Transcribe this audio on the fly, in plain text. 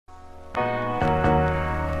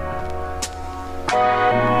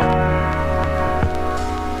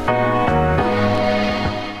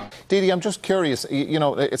Didi, I'm just curious, you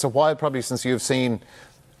know, it's a while probably since you've seen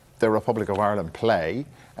the Republic of Ireland play.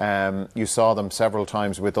 You saw them several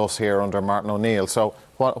times with us here under Martin O'Neill. So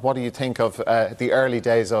what do you think of the early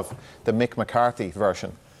days of the Mick McCarthy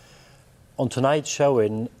version? On tonight's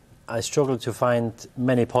showing, I struggled to find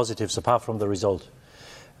many positives apart from the result.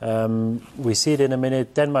 We see it in a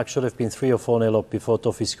minute. Denmark should have been 3 or 4-0 up before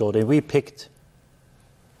Duffy scored. And we picked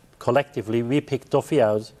Duffy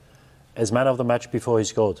out as man of the match before he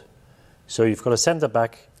scored. So you've got a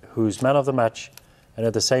centre-back who's man of the match, and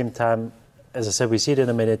at the same time, as I said, we see it in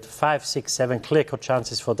a minute, 5, 6, 7 clear-cut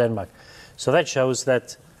chances for Denmark. So that shows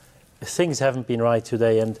that things haven't been right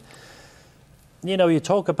today. And, you know, you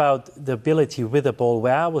talk about the ability with the ball.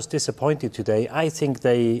 Where I was disappointed today, I think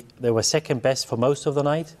they were second best for most of the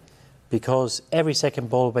night because every second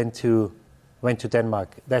ball went to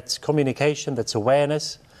Denmark. That's communication, that's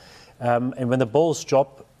awareness. And when the balls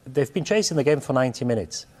drop, they've been chasing the game for 90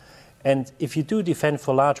 minutes. And if you do defend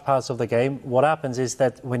for large parts of the game, what happens is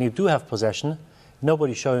that when you do have possession,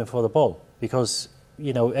 nobody's showing for the ball because,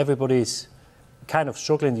 you know, everybody's kind of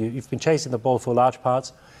struggling. You've been chasing the ball for large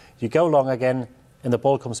parts. You go long again, and the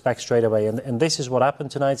ball comes back straight away. And this is what happened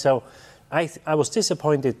tonight. So I was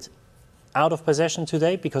disappointed out of possession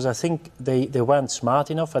today because I think they weren't smart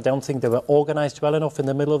enough. I don't think they were organised well enough in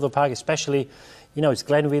the middle of the park, especially, you know, it's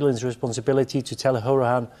Glenn Whelan's responsibility to tell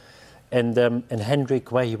Horahan and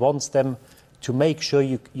Hendrik where he wants them to make sure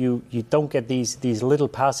you don't get these little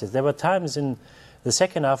passes. There were times in the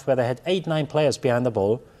second half where they had 8-9 players behind the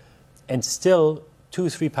ball, and still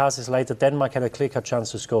 2-3 passes later, Denmark had a clear-cut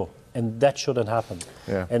chance to score, and that shouldn't happen.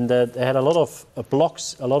 Yeah. And they had a lot of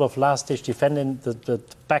blocks, a lot of last-ditch defending. The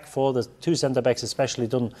back four, the 2 centre-backs especially,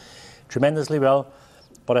 done tremendously well.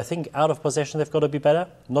 But I think out of possession they've got to be better,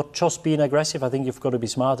 not just being aggressive. I think you've got to be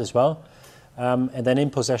smart as well. And then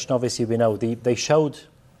in possession, obviously, we know they showed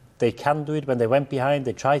they can do it when they went behind.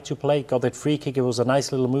 They tried to play, got that free kick. It was a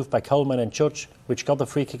nice little move by Coleman and Church, which got the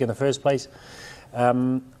free kick in the first place.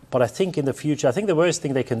 But I think in the future, I think the worst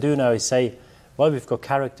thing they can do now is say, well, we've got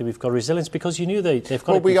character, we've got resilience, because you knew they've got it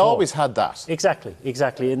before. Well, we always had that.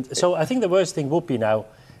 Exactly. And so I think the worst thing would be now,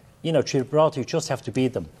 you know, Gibraltar, you just have to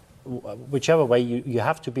beat them. Whichever way, you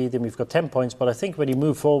have to beat them. You've got 10 points. But I think when you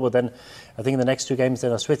move forward, then I think in the next 2 games,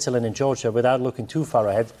 then are Switzerland and Georgia, without looking too far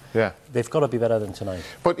ahead, they've got to be better than tonight.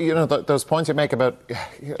 But, you know, those points you make about,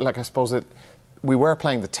 like, I suppose that we were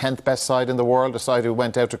playing the 10th best side in the world, a side who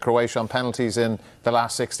went out to Croatia on penalties in the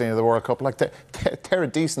last 16 of the World Cup. Like, they're a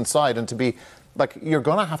decent side, and to be, like, you're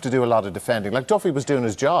going to have to do a lot of defending. Like, Duffy was doing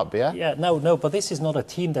his job, yeah? Yeah, no, but this is not a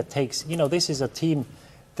team that takes, you know, this is a team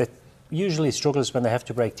that usually struggles when they have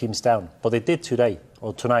to break teams down. But they did today,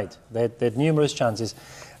 or tonight. They had numerous chances.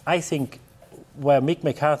 I think where Mick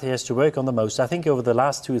McCarthy has to work on the most, I think over the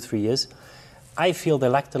last 2 or 3 years, I feel they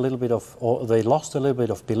lacked a little bit of, or they lost a little bit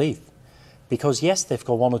of belief. Because, yes, they've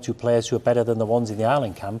got 1 or 2 players who are better than the ones in the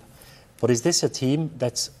Ireland camp, but is this a team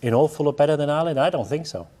that's an awful lot better than Ireland? I don't think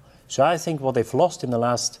so. So I think what they've lost in the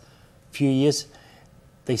last few years,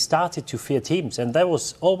 they started to fear teams, and that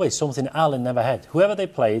was always something Ireland never had. Whoever they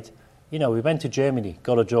played, you know, we went to Germany,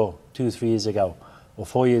 got a draw 2 or 3 years ago, or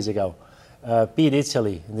 4 years ago, beat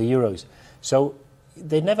Italy in the Euros. So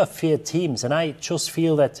they never feared teams, and I just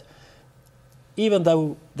feel that even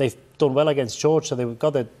though they've done well against Georgia, they've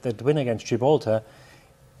got that win against Gibraltar,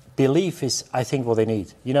 belief is, I think, what they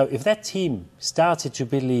need. You know, if that team started to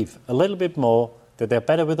believe a little bit more that they're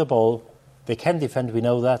better with the ball, they can defend, we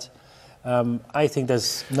know that. I think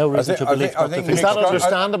there's no reason to believe not to. Is that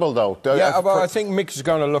understandable, though? Yeah, well, I think Mick's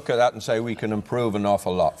going to look at that and say we can improve an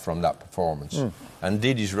awful lot from that performance. And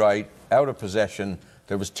Didi's right, out of possession,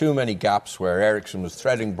 there was too many gaps where Eriksson was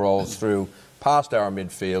threading balls through, past our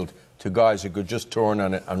midfield, to guys who could just turn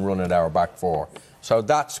on it and run at our back four. So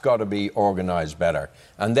that's got to be organised better.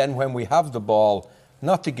 And then when we have the ball,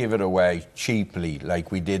 not to give it away cheaply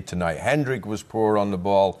like we did tonight. Hendrik was poor on the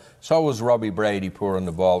ball, so was Robbie Brady poor on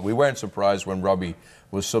the ball. We weren't surprised when Robbie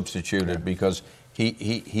was substituted because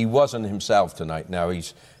he wasn't himself tonight. Now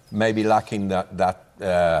he's maybe lacking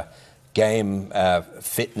that game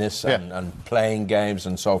fitness and playing games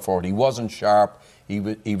and so forth. He wasn't sharp. He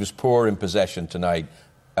was poor in possession tonight.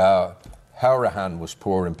 Horahan was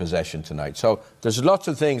poor in possession tonight. So there's lots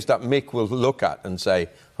of things that Mick will look at and say,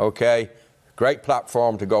 OK, great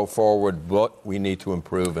platform to go forward, but we need to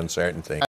improve in certain things.